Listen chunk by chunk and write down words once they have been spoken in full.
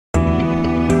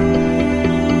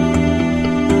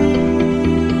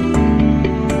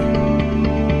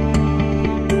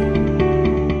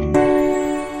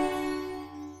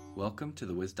welcome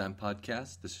to the Wisdom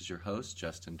Podcast. This is your host,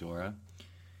 Justin Dora,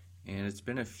 and it's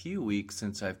been a few weeks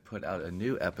since I've put out a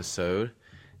new episode,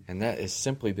 and that has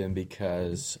simply been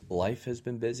because life has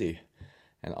been busy,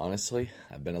 and honestly,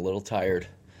 I've been a little tired,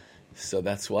 so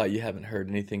that's why you haven't heard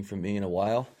anything from me in a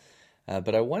while,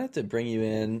 but I wanted to bring you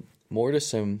in more to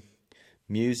some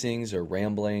musings or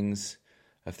ramblings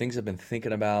of things I've been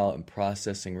thinking about and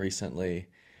processing recently,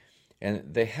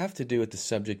 and they have to do with the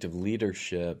subject of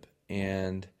leadership.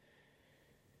 And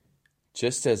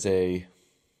just as a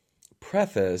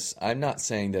preface, I'm not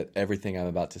saying that everything I'm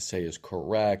about to say is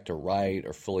correct or right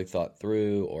or fully thought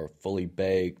through or fully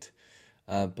baked,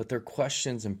 but they're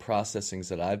questions and processings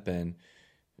that I've been,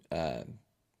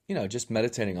 just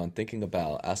meditating on, thinking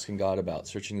about, asking God about,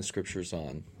 searching the scriptures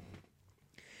on.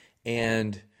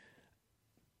 And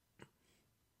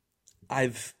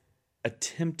I've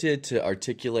attempted to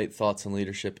articulate thoughts on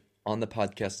leadership on the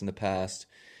podcast in the past,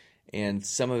 and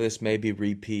some of this may be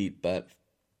repeat, but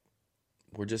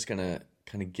we're just going to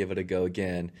kind of give it a go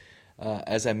again.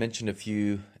 As I mentioned a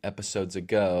few episodes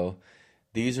ago,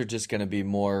 these are just going to be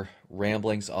more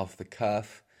ramblings off the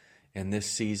cuff in this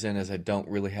season, as I don't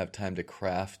really have time to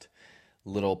craft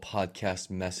little podcast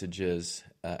messages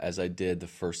as I did the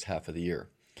first half of the year.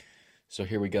 So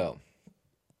here we go.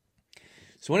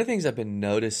 So one of the things I've been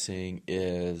noticing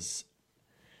is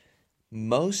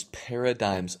most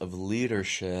paradigms of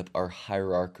leadership are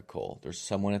hierarchical. There's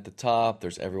someone at the top,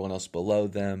 there's everyone else below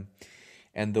them.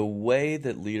 And the way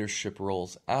that leadership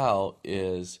rolls out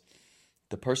is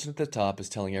the person at the top is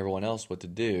telling everyone else what to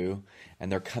do, and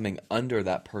they're coming under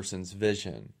that person's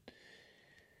vision.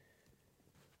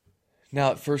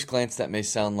 Now, at first glance, that may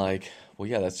sound like, well,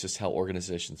 yeah, that's just how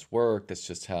organizations work. That's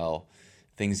just how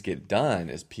things get done,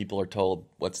 is people are told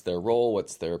what's their role,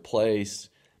 what's their place,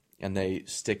 and they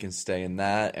stick and stay in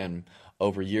that. And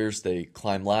over years, they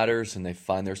climb ladders and they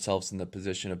find themselves in the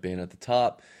position of being at the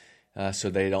top,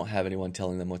 so they don't have anyone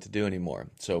telling them what to do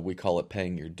anymore. So we call it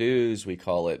paying your dues. We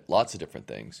call it lots of different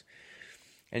things.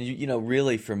 And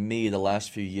really, for me, the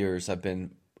last few years, I've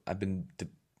been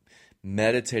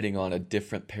meditating on a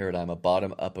different paradigm, a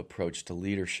bottom-up approach to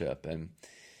leadership. And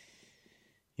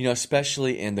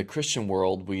especially in the Christian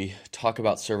world, we talk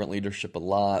about servant leadership a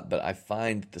lot, but I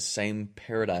find the same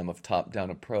paradigm of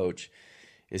top-down approach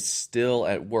is still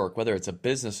at work, whether it's a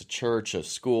business, a church, a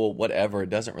school, whatever, it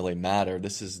doesn't really matter.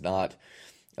 This is not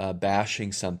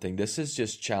bashing something. This is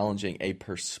just challenging a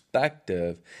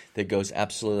perspective that goes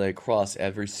absolutely across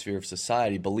every sphere of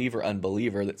society, believer,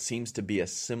 unbeliever, that seems to be a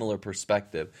similar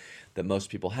perspective that most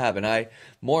people have. And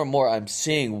more and more, I'm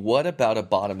seeing, what about a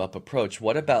bottom-up approach?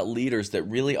 What about leaders that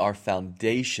really are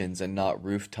foundations and not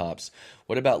rooftops?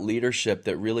 What about leadership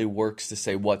that really works to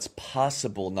say what's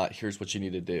possible, not here's what you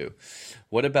need to do?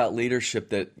 What about leadership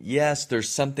that, yes, there's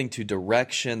something to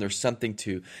direction, there's something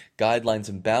to guidelines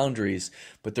and boundaries,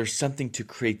 but there's something to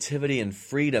creativity and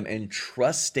freedom and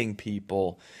trusting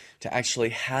people to actually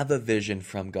have a vision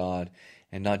from God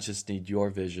and not just need your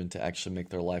vision to actually make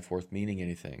their life worth meaning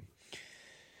anything.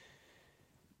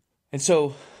 And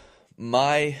so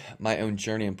my own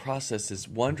journey and process is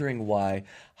wondering why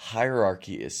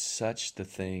hierarchy is such the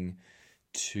thing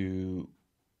to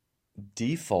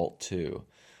default to.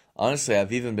 Honestly,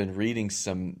 I've even been reading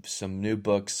some new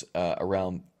books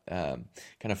around kind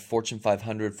of Fortune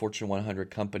 500, Fortune 100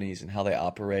 companies and how they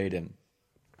operate. And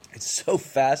it's so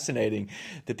fascinating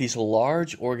that these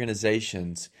large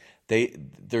organizations,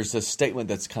 there's a statement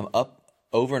that's come up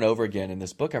over and over again in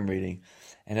this book I'm reading,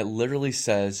 and it literally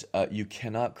says you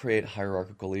cannot create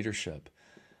hierarchical leadership,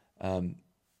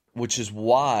 which is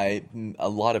why a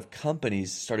lot of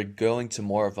companies started going to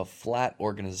more of a flat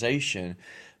organization,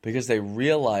 because they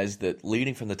realized that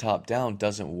leading from the top down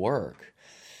doesn't work.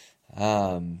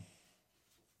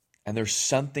 And there's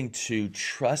something to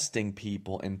trusting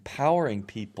people, empowering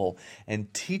people,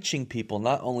 and teaching people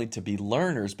not only to be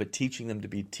learners, but teaching them to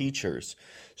be teachers,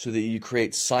 so that you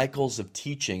create cycles of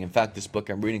teaching. In fact, this book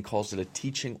I'm reading calls it a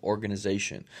teaching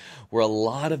organization, where a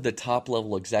lot of the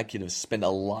top-level executives spend a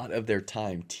lot of their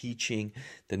time teaching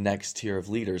the next tier of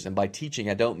leaders. And by teaching,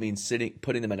 I don't mean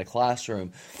putting them in a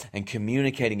classroom and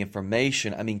communicating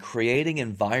information. I mean creating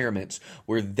environments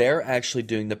where they're actually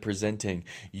doing the presenting.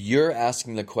 You're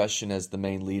asking the question as the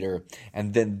main leader,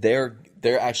 and then they're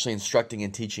actually instructing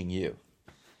and teaching you.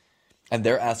 And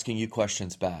they're asking you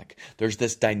questions back. There's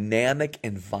this dynamic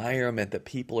environment that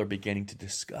people are beginning to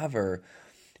discover.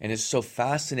 And it's so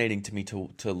fascinating to me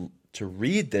to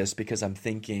read this, because I'm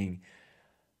thinking,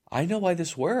 I know why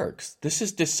this works. This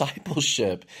is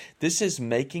discipleship. This is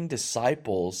making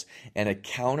disciples in a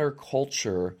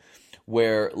counterculture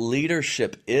where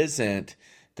leadership isn't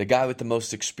the guy with the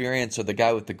most experience or the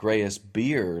guy with the grayest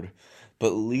beard,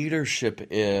 but leadership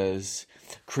is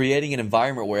creating an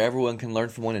environment where everyone can learn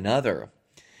from one another.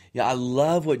 Yeah, I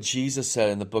love what Jesus said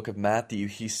in the book of Matthew.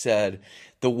 He said,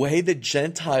 the way the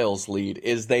Gentiles lead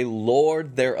is they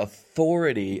lord their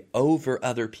authority over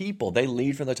other people. They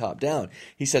lead from the top down.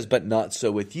 He says, but not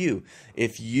so with you.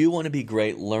 If you want to be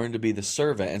great, learn to be the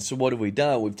servant. And so what have we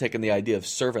done? We've taken the idea of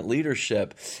servant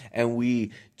leadership and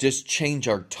we just change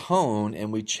our tone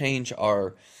and we change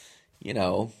our,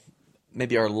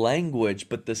 maybe our language,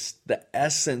 but the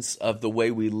essence of the way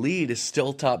we lead is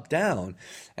still top down.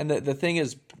 And the thing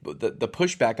is, the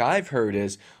pushback I've heard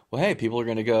is, well, hey, people are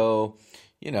going to go,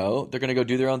 they're going to go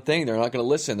do their own thing. They're not going to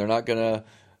listen. They're not going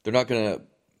to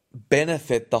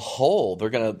benefit the whole. They're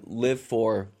going to live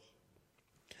for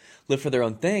their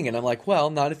own thing. And I'm like, well,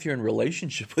 not if you're in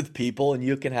relationship with people and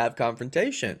you can have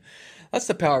confrontation. That's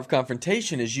the power of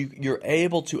confrontation, is you're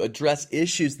able to address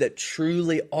issues that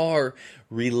truly are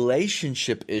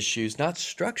relationship issues, not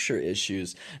structure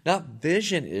issues, not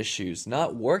vision issues,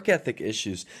 not work ethic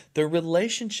issues. They're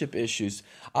relationship issues.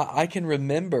 I can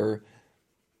remember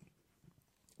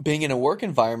being in a work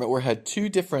environment where I had two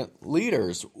different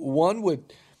leaders. One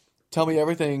would tell me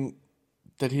everything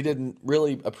that he didn't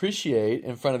really appreciate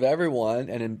in front of everyone,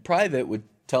 and in private would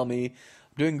tell me,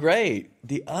 doing great.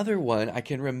 The other one, I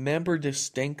can remember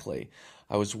distinctly.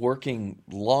 I was working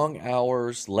long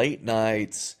hours, late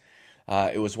nights.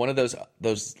 It was one of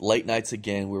those late nights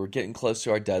again. We were getting close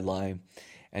to our deadline.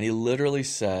 And he literally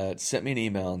sent me an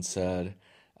email and said,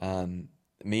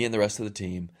 me and the rest of the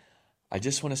team, I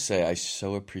just want to say I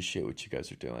so appreciate what you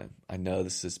guys are doing. I know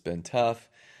this has been tough.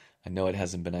 I know it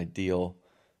hasn't been ideal.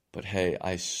 But hey,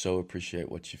 I so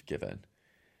appreciate what you've given.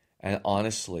 And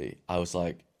honestly, I was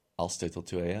like, I'll stay till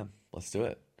 2 a.m. Let's do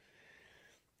it.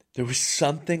 There was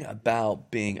something about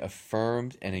being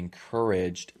affirmed and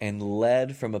encouraged and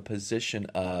led from a position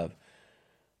of,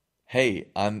 hey,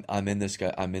 I'm in this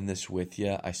guy. I'm in this with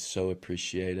you. I so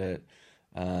appreciate it.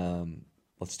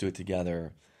 Let's do it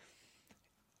together.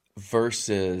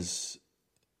 Versus,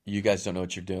 you guys don't know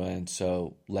what you're doing,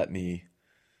 so let me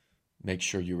make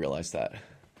sure you realize that.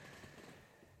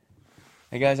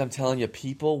 And guys, I'm telling you,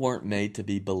 people weren't made to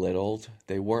be belittled.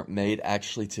 They weren't made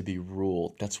actually to be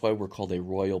ruled. That's why we're called a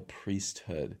royal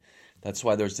priesthood. That's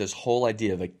why there's this whole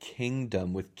idea of a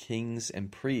kingdom with kings and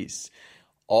priests.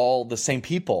 All the same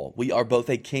people. We are both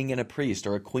a king and a priest,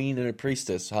 or a queen and a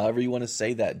priestess, however you want to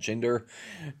say that,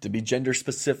 to be gender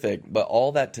specific. But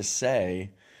all that to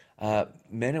say,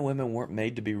 men and women weren't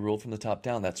made to be ruled from the top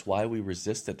down. That's why we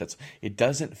resist it. It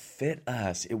doesn't fit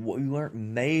us. We weren't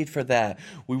made for that.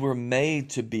 We were made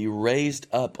to be raised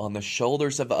up on the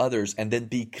shoulders of others and then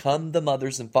become the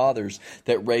mothers and fathers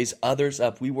that raise others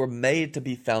up. We were made to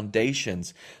be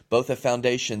foundations, both a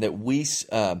foundation that we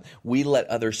let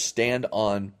others stand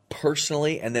on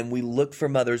personally, and then we look for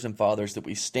mothers and fathers that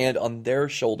we stand on their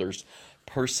shoulders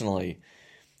personally.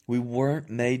 We weren't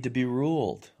made to be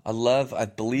ruled. I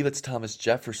believe it's Thomas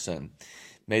Jefferson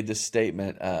made this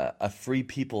statement, a free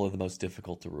people are the most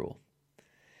difficult to rule.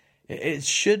 It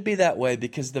should be that way,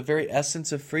 because the very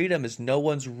essence of freedom is no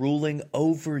one's ruling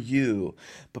over you,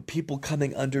 but people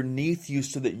coming underneath you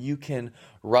so that you can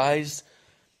rise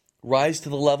to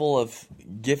the level of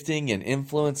gifting and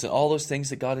influence and all those things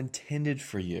that God intended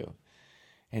for you.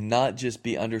 And not just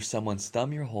be under someone's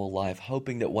thumb your whole life,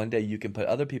 hoping that one day you can put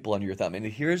other people under your thumb. And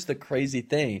here's the crazy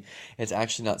thing. It's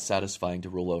actually not satisfying to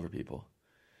rule over people.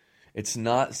 It's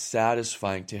not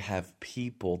satisfying to have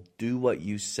people do what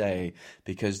you say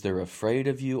because they're afraid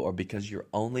of you or because you're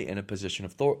only in a position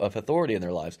of authority in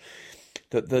their lives.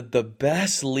 The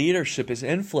best leadership is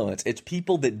influence. It's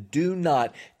people that do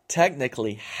not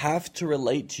technically have to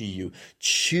relate to you,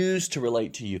 choose to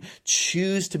relate to you,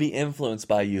 choose to be influenced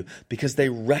by you, because they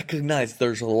recognize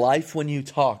there's life when you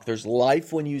talk, there's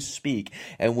life when you speak,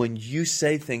 and when you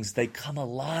say things, they come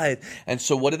alive. And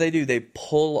so what do? They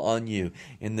pull on you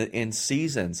in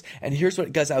seasons. And here's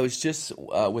what, guys, I was just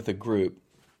with a group.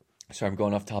 Sorry, I'm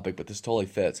going off topic, but this totally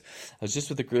fits. I was just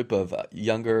with a group of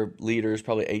younger leaders,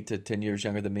 probably 8 to 10 years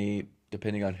younger than me,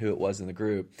 depending on who it was in the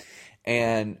group.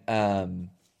 And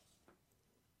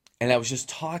I was just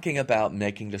talking about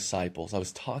making disciples. I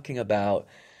was talking about,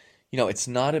 it's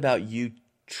not about you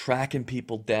tracking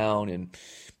people down and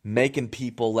making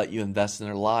people let you invest in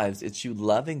their lives. It's you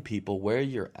loving people where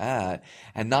you're at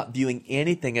and not viewing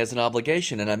anything as an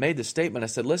obligation. And I made the statement, I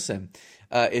said, listen,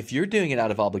 if you're doing it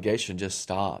out of obligation, just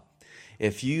stop.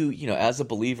 If you, as a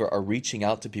believer are reaching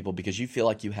out to people because you feel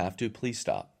like you have to, please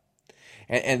stop.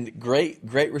 And great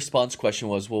response question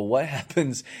was, well, what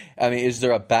happens? I mean, is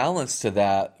there a balance to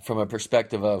that from a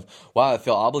perspective of, wow, I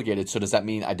feel obligated. So does that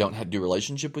mean I don't have to do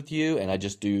relationship with you and I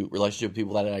just do relationship with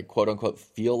people that I quote unquote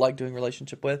feel like doing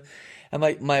relationship with?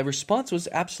 And my response was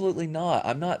absolutely not.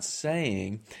 I'm not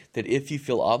saying that if you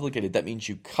feel obligated, that means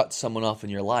you cut someone off in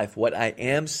your life. What I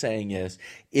am saying is,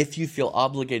 if you feel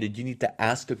obligated, you need to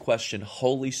ask a question,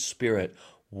 Holy Spirit,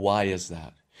 why is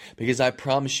that? Because I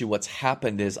promise you what's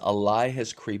happened is a lie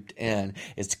has creeped in.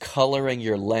 It's coloring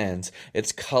your lens.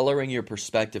 It's coloring your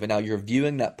perspective. And now you're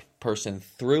viewing that person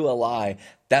through a lie.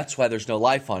 That's why there's no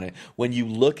life on it. When you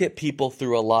look at people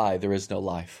through a lie, there is no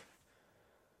life.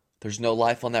 There's no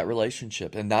life on that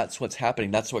relationship. And that's what's happening.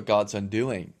 That's what God's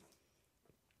undoing.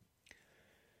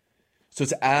 So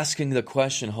it's asking the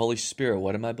question, Holy Spirit,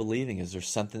 what am I believing? Is there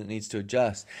something that needs to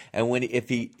adjust? And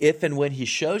if and when he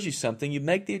shows you something, you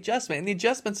make the adjustment. And the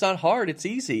adjustment's not hard. It's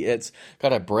easy. It's got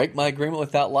to break my agreement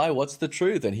with that lie. What's the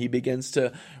truth? And he begins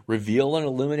to reveal and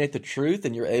illuminate the truth,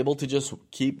 and you're able to just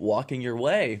keep walking your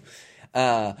way.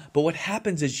 But what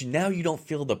happens is now you don't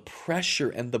feel the pressure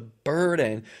and the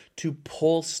burden to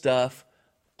pull stuff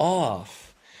off,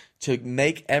 to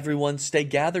make everyone stay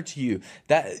gathered to you.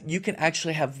 That you can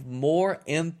actually have more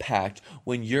impact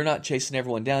when you're not chasing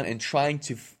everyone down and trying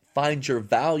to find your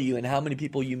value in how many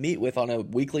people you meet with on a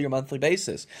weekly or monthly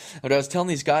basis. What I was telling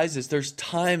these guys is there's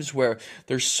times where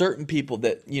there's certain people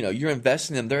that, you're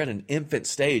investing in them, they're at an infant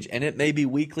stage, and it may be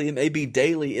weekly, it may be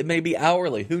daily, it may be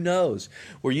hourly, who knows,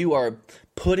 where you are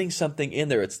putting something in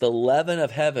there. It's the leaven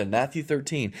of heaven, Matthew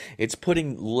 13. It's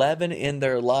putting leaven in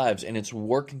their lives, and it's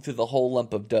working through the whole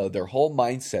lump of dough, their whole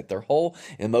mindset, their whole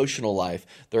emotional life,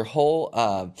 their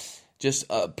whole just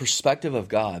a perspective of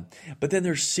God. But then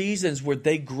there's seasons where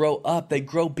they grow up, they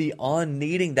grow beyond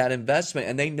needing that investment,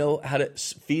 and they know how to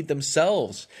feed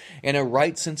themselves in a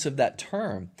right sense of that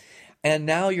term. And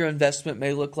now your investment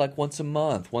may look like once a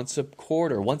month, once a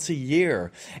quarter, once a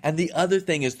year. And the other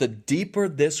thing is, the deeper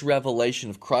this revelation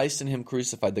of Christ and Him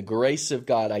crucified, the grace of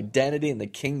God, identity in the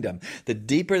kingdom, the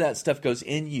deeper that stuff goes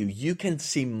in you, you can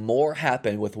see more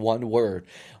happen with one word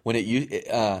when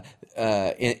in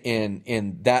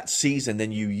that season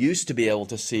than you used to be able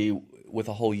to see with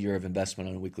a whole year of investment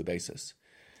on a weekly basis.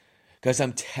 Guys,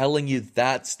 I'm telling you,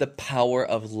 that's the power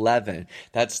of leaven.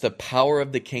 That's the power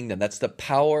of the kingdom. That's the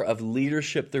power of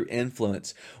leadership through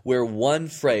influence, where one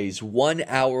phrase, 1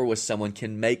 hour with someone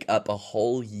can make up a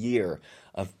whole year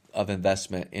of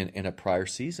investment in a prior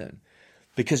season.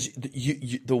 Because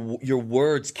your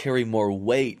words carry more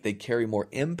weight. They carry more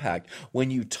impact.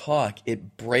 When you talk,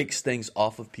 it breaks things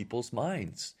off of people's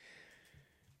minds.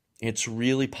 It's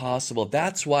really possible.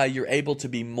 That's why you're able to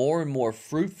be more and more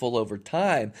fruitful over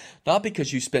time, not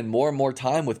because you spend more and more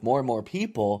time with more and more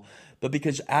people, but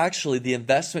because actually the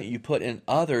investment you put in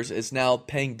others is now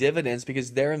paying dividends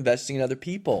because they're investing in other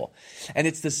people. And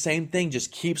it's the same thing,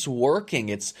 just keeps working.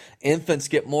 It's infants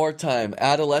get more time,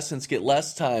 adolescents get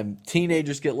less time,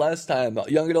 teenagers get less time,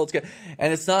 young adults get,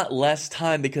 and it's not less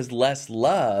time because less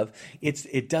love.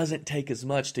 It doesn't take as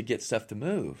much to get stuff to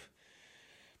move.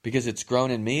 Because it's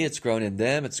grown in me, it's grown in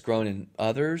them, it's grown in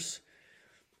others.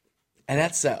 And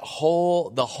that's the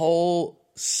whole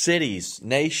cities,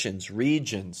 nations,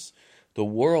 regions, the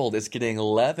world is getting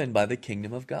leavened by the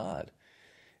kingdom of God.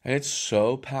 And it's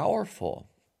so powerful.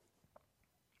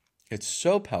 It's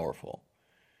so powerful.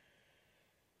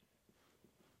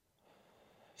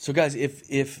 So guys,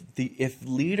 if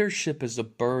leadership is a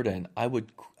burden, I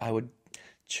would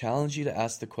challenge you to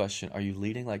ask the question, are you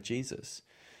leading like Jesus?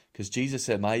 Because Jesus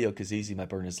said, my yoke is easy, my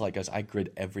burden is light. Guys, I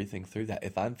grid everything through that.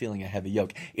 If I'm feeling a heavy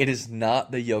yoke, it is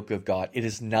not the yoke of God. It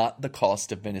is not the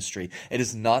cost of ministry. It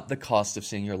is not the cost of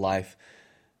seeing your life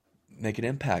make an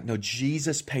impact. No,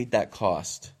 Jesus paid that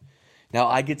cost. Now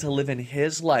I get to live in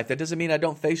His life. That doesn't mean I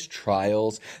don't face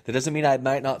trials. That doesn't mean I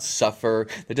might not suffer.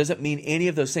 That doesn't mean any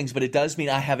of those things. But it does mean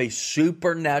I have a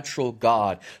supernatural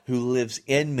God who lives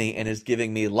in me and is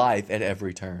giving me life at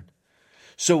every turn.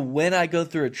 So when I go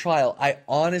through a trial, I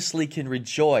honestly can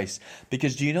rejoice,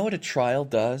 because do you know what a trial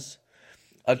does?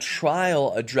 A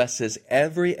trial addresses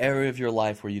every area of your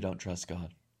life where you don't trust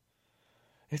God.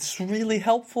 It's really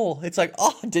helpful. It's like,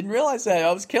 oh, I didn't realize that.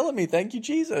 It was killing me. Thank you,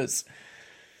 Jesus.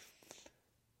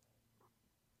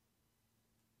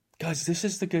 Guys, this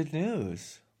is the good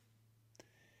news.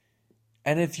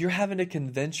 And if you're having to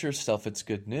convince yourself it's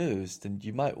good news, then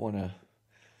you might want to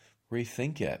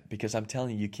rethink it, because I'm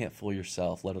telling you, you can't fool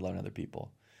yourself, let alone other people.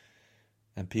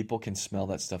 And people can smell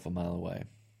that stuff a mile away.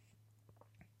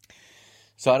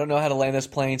 So I don't know how to land this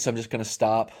plane, so I'm just going to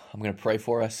stop. I'm going to pray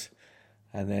for us,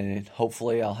 and then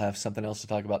hopefully I'll have something else to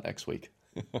talk about next week.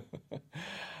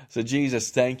 So, Jesus,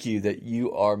 thank you that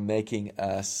you are making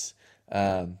us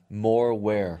more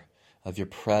aware of your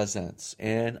presence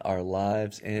in our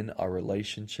lives, in our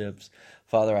relationships.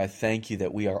 Father, I thank you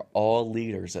that we are all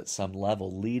leaders at some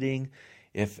level, leading,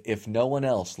 if no one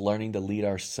else, learning to lead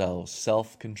ourselves,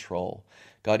 self-control.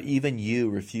 God, even you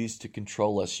refuse to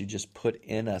control us. You just put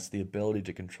in us the ability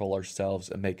to control ourselves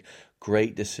and make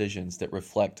great decisions that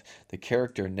reflect the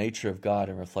character and nature of God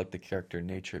and reflect the character and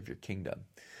nature of your kingdom.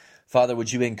 Father,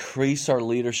 would you increase our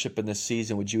leadership in this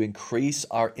season? Would you increase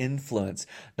our influence,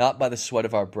 not by the sweat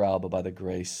of our brow, but by the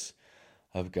grace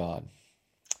of God?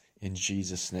 In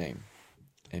Jesus' name,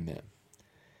 amen.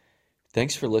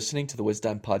 Thanks for listening to the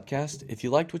Wisdom Podcast. If you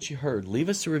liked what you heard, leave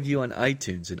us a review on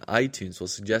iTunes, and iTunes will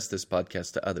suggest this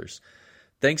podcast to others.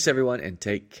 Thanks, everyone, and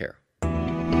take care.